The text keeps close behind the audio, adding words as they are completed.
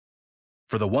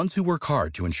For the ones who work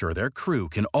hard to ensure their crew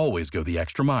can always go the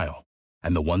extra mile,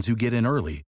 and the ones who get in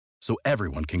early so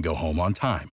everyone can go home on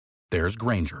time, there's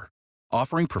Grainger,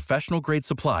 offering professional-grade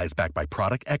supplies backed by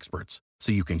product experts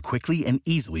so you can quickly and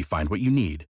easily find what you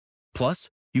need. Plus,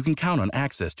 you can count on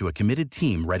access to a committed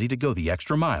team ready to go the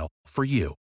extra mile for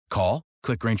you. Call,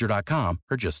 click Grainger.com,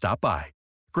 or just stop by.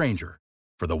 Grainger,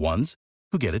 for the ones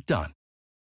who get it done.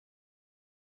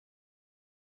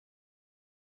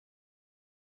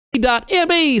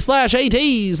 .me/AT/QLIVB.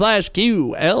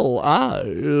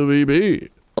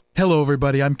 Hello,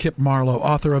 everybody. I'm Kip Marlowe,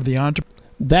 author of The Entrepreneur.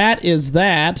 That is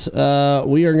that.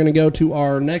 We are going to go to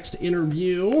our next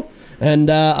interview, and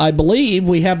I believe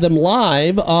we have them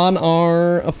live on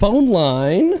our phone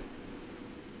line.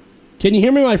 Can you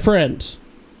hear me, my friend?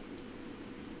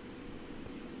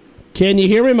 Can you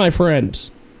hear me, my friend?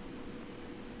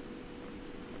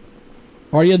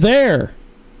 Are you there?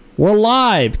 We're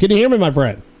live. Can you hear me, my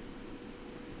friend?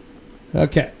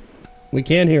 Okay. We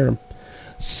can't hear him.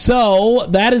 So,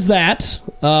 that is that.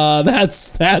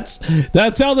 That's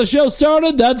how the show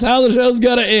started. That's how the show's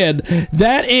going to end.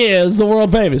 That is the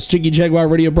world famous Jiggy Jaguar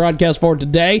radio broadcast for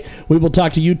today. We will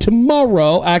talk to you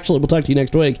tomorrow. Actually, we'll talk to you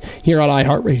next week here on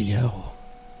iHeartRadio.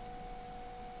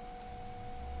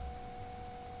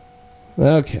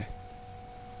 Okay.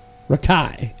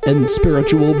 Rakai and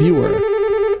Spiritual Viewer.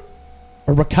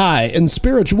 A Rakai and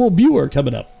Spiritual Viewer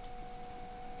coming up.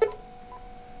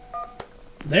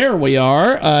 There we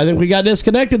are. I think we got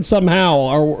disconnected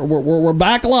somehow. We're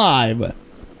back live.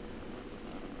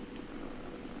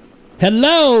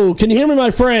 Hello. Can you hear me, my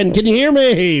friend? Can you hear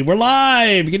me? We're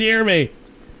live. Can you hear me?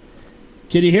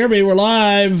 Can you hear me? We're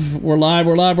live. We're live.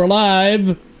 We're live. We're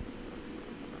live.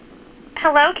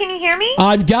 Hello, can you hear me?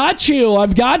 I've got you.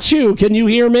 I've got you. Can you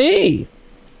hear me?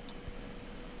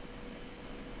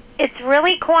 It's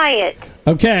really quiet.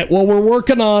 Okay, well, we're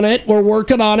working on it. We're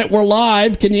working on it. We're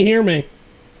live. Can you hear me?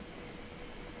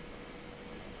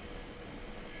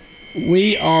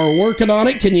 We are working on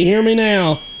it. Can you hear me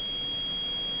now?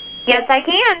 Yes, I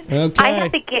can. Okay. I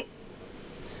have to get...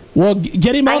 Well,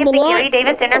 get him on the line. Gary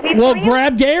Davis interview Well, for you?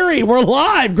 grab Gary. We're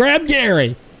live. Grab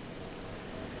Gary.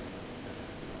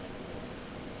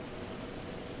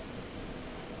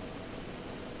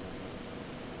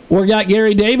 We got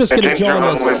Gary Davis going to join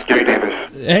us. With Gary Davis.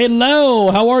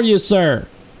 Hello, how are you, sir?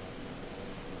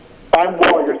 I'm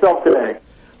well. Yourself today?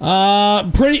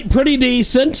 Pretty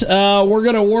decent. We're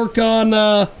gonna work on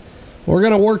the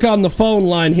phone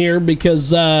line here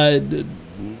because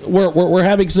we're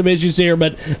having some issues here.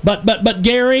 But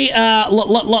Gary,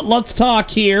 let's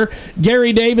talk here.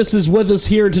 Gary Davis is with us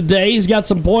here today. He's got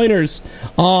some pointers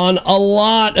on a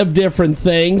lot of different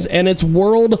things, and it's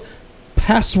World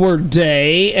Password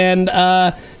Day. And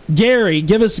Gary,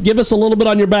 give us a little bit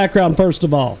on your background first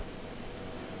of all.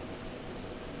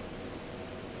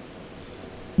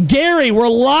 Gary, we're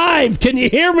live. Can you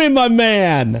hear me, my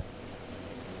man?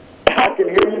 I can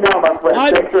hear you now, my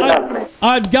friend. Thanks for having me.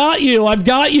 I've got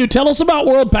you. Tell us about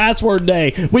World Password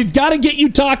Day. We've got to get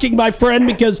you talking, my friend,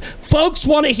 because folks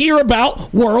want to hear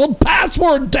about World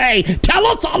Password Day. Tell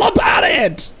us all about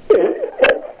it. And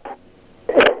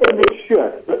they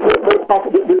should. Let's talk.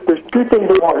 There's two things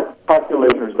we want to talk to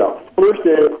listeners about. First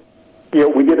is,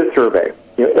 we did a survey.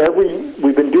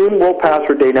 We've been doing World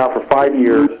Password Day now for 5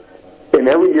 years. And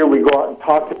every year we go out and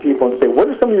talk to people and say, what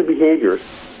are some of your behaviors?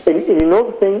 And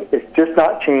the thing is just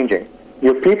not changing.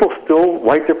 People still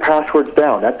write their passwords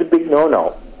down. That's a big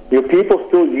no-no. People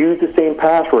still use the same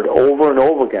password over and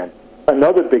over again.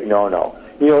 Another big no-no.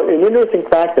 An interesting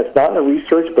fact that's not in the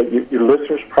research, but your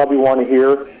listeners probably want to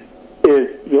hear,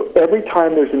 is every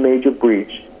time there's a major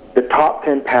breach, the top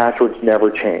 10 passwords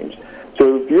never change.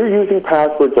 So if you're using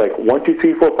passwords like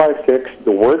 123456,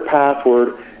 the word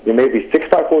password, it may be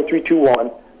 654321.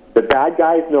 The bad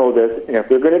guys know this, and if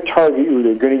they're going to target you,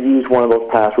 they're going to use one of those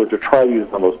passwords or try to use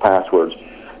one of those passwords.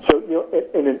 So,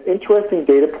 and an interesting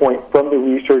data point from the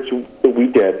research that we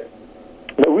did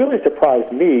that really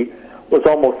surprised me was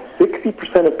almost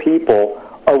 60% of people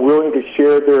are willing to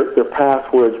share their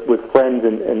passwords with friends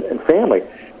and family.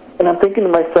 And I'm thinking to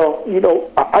myself,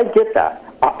 I get that.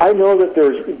 I know that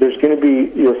there's going to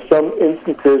be some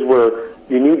instances where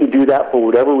you need to do that for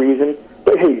whatever reason.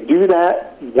 But hey, do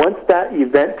that once that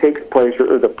event takes place,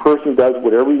 or the person does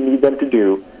whatever you need them to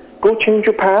do. Go change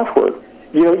your password.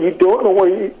 You don't know where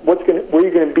you're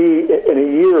going to be in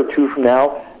a year or two from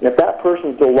now, and if that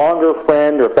person's no longer a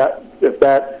friend, or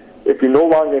if you're no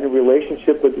longer in a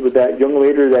relationship with that young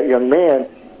lady or that young man,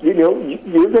 you're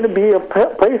going to be a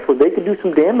place where they can do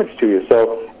some damage to you.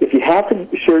 So if you have to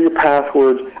share your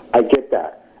passwords, I get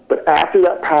that. But after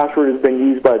that password has been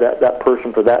used by that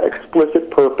person for that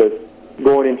explicit purpose,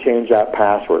 go in and change that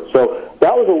password. So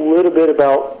that was a little bit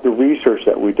about the research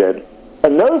that we did.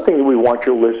 Another thing that we want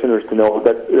your listeners to know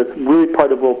that's really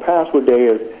part of World Password Day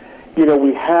is,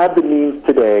 we have the means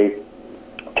today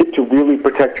to really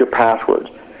protect your passwords.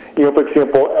 For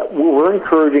example, we're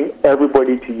encouraging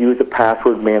everybody to use a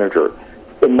password manager.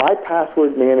 In my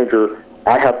password manager,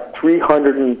 I have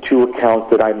 302 accounts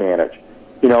that I manage.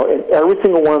 And every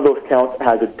single one of those accounts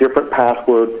has a different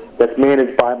password that's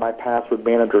managed by my password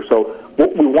manager. So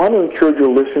what we want to encourage your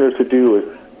listeners to do is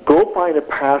go find a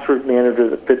password manager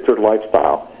that fits their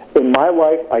lifestyle. In my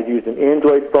life, I use an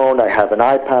Android phone, I have an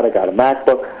iPad, I got a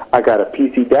MacBook, I got a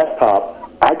PC desktop.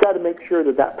 I got to make sure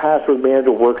that password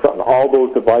manager works on all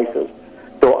those devices.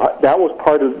 So that was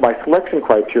part of my selection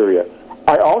criteria.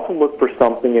 I also look for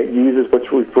something that uses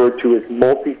what's referred to as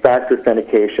multi-factor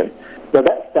authentication. Now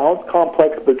that sounds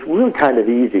complex, but it's really kind of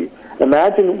easy.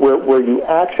 Imagine where you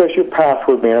access your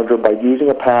password manager by using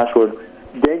a password,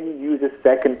 then you use a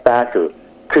second factor.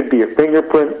 Could be a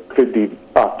fingerprint, could be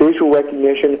facial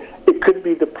recognition, it could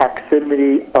be the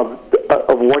proximity of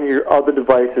one of your other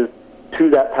devices to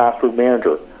that password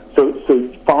manager. So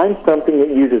find something that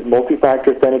uses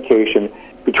multi-factor authentication.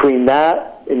 Between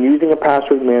that and using a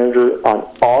password manager on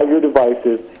all your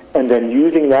devices and then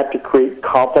using that to create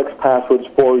complex passwords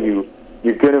for you,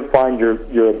 you're going to find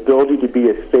your ability to be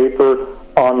a safer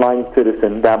online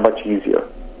citizen that much easier.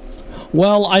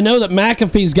 Well, I know that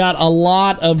McAfee's got a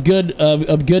lot of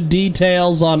good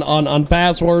details on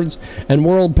passwords and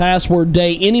World Password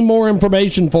Day. Any more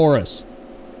information for us?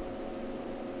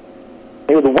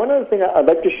 The one other thing I'd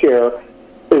like to share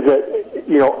is that,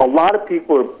 a lot of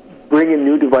people are bringing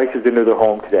new devices into their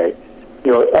home today.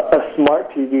 A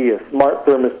smart TV, a smart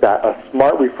thermostat, a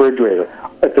smart refrigerator.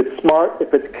 If it's smart,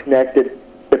 if it's connected,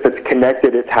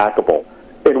 it's hackable.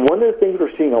 And one of the things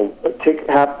we're seeing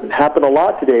happen a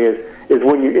lot today is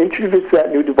when you introduce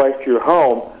that new device to your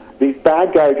home, these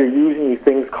bad guys are using these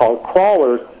things called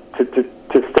crawlers to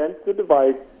sense the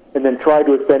device and then try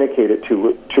to authenticate it to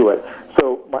it.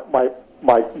 So what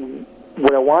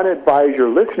I want to advise your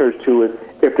listeners to is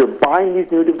if they're buying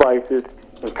these new devices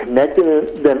and connecting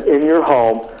them in your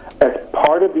home, as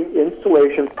part of the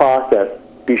installation process,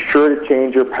 be sure to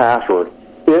change your password.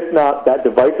 If not, that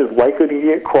device is likely to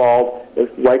get crawled,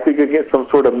 it's likely to get some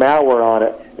sort of malware on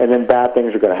it, and then bad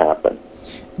things are going to happen.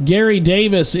 Gary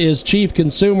Davis is Chief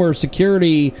Consumer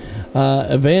Security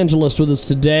Evangelist with us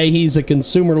today. He's a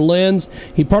Consumer Lens.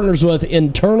 He partners with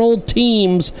internal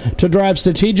teams to drive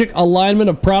strategic alignment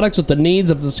of products with the needs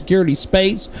of the security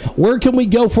space. Where can we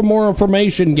go for more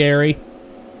information, Gary?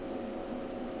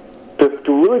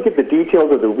 To really get the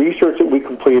details of the research that we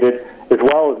completed, as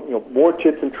well as more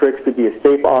tips and tricks to be a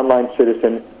safe online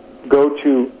citizen, go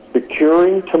to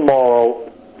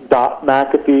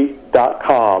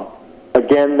securingtomorrow.mcafee.com.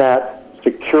 Again, that's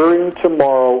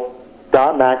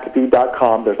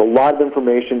securingtomorrow.mcafee.com. There's a lot of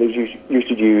information that you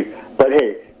should use. But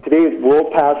hey, today is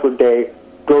World Password Day.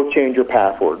 Go change your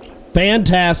passwords.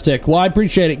 Fantastic. Well, I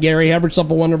appreciate it, Gary. Have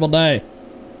yourself a wonderful day.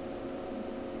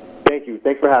 Thank you.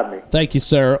 Thanks for having me. Thank you,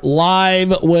 sir.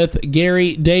 Live with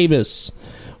Gary Davis.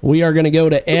 We are going to go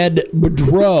to Ed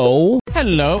Boudreau.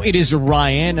 Hello, it is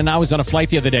Ryan, and I was on a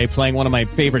flight the other day playing one of my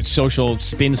favorite social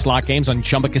spin slot games on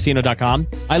ChumbaCasino.com.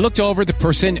 I looked over at the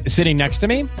person sitting next to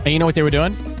me, and you know what they were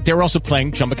doing? They were also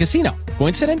playing Chumba Casino.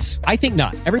 Coincidence? I think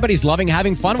not. Everybody's loving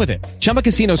having fun with it. Chumba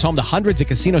Casino is home to hundreds of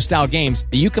casino-style games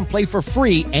that you can play for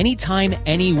free anytime,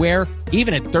 anywhere,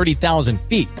 even at 30,000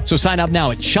 feet. So sign up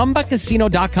now at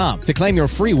ChumbaCasino.com to claim your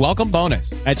free welcome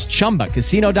bonus. That's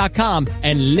ChumbaCasino.com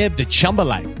and live the Chumba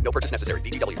life. No purchase necessary.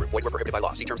 VGW. Void where prohibited by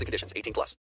law. See terms and conditions. 18+.